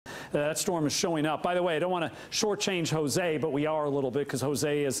that storm is showing up. By the way, I don't want to shortchange Jose, but we are a little bit because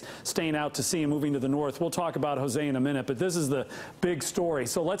Jose is staying out to sea and moving to the north. We'll talk about Jose in a minute, but this is the big story.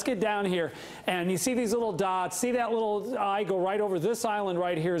 So let's get down here, and you see these little dots. See that little eye go right over this island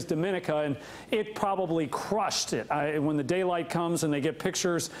right here is Dominica, and it probably crushed it. When the daylight comes and they get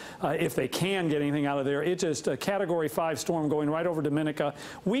pictures, if they can get anything out of there, it's just a Category 5 storm going right over Dominica.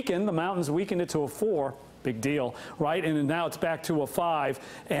 Weakened, the mountains weakened it to a 4. Big deal, right? And now it's back to a 5,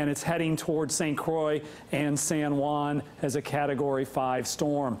 and it's heading towards St. Croix and San Juan as a Category 5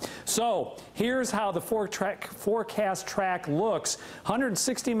 storm. So here's how the forecast track looks.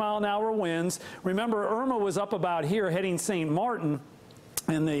 160-mile-an-hour winds. Remember, Irma was up about here heading St. Martin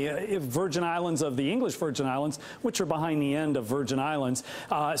and the Virgin Islands of the English Virgin Islands, which are behind the end of Virgin Islands.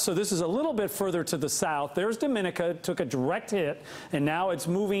 So this is a little bit further to the south. There's Dominica, took a direct hit, and now it's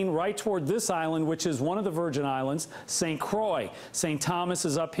moving right toward this island, which is one of the Virgin Islands, St. Croix. St. Thomas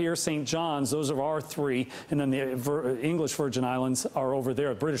is up here, St. John's, those are our 3, and then the English Virgin Islands are over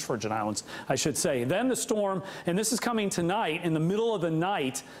there, British Virgin Islands, I should say. Then the storm, and this is coming tonight, in the middle of the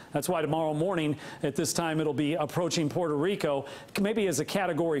night. That's why tomorrow morning at this time it'll be approaching Puerto Rico, maybe as a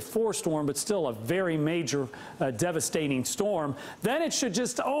Category 4 storm, but still a very major, devastating storm. Then it should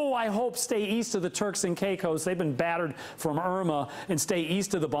just, I hope, stay east of the Turks and Caicos. They've been battered from Irma, and stay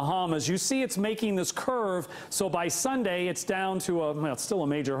east of the Bahamas. You see it's making this curve, so by Sunday it's down to well, it's still a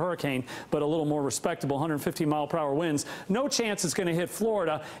major hurricane, but a little more respectable, 150-mile-per-hour winds. No chance it's going to hit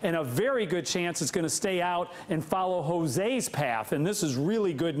Florida, and a very good chance it's going to stay out and follow Jose's path. And this is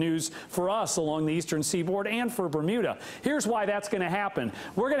really good news for us along the eastern seaboard and for Bermuda. Here's why that's going to happen.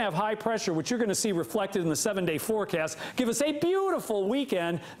 We're going to have high pressure, which you're going to see reflected in the 7-day forecast. Give us a beautiful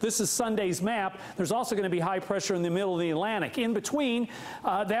weekend. This is Sunday's map. There's also going to be high pressure in the middle of the Atlantic. In between,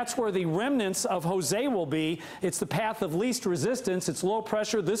 that's where the remnants of Jose will be. It's the path of least resistance. It's low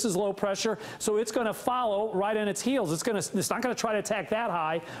pressure. This is low pressure. So it's going to follow right on its heels. It's not going to try to attack that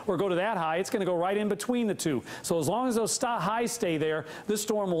high or go to that high. It's going to go right in between the two. So as long as those highs stay there, this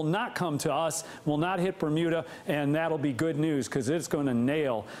storm will not come to us, will not hit Bermuda, and that'll be good news because it's going to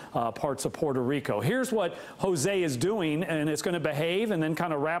nail parts of Puerto Rico. Here's what Jose is doing, and it's going to behave and then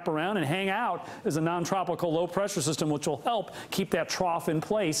kind of wrap around and hang out as a non-tropical low pressure system, which will help keep that trough in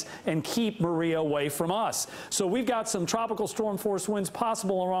place and keep Maria away from us. So we've got some tropical storm force winds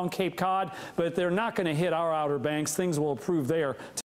possible around Cape Cod, but they're not going to hit our outer banks. Things will improve there.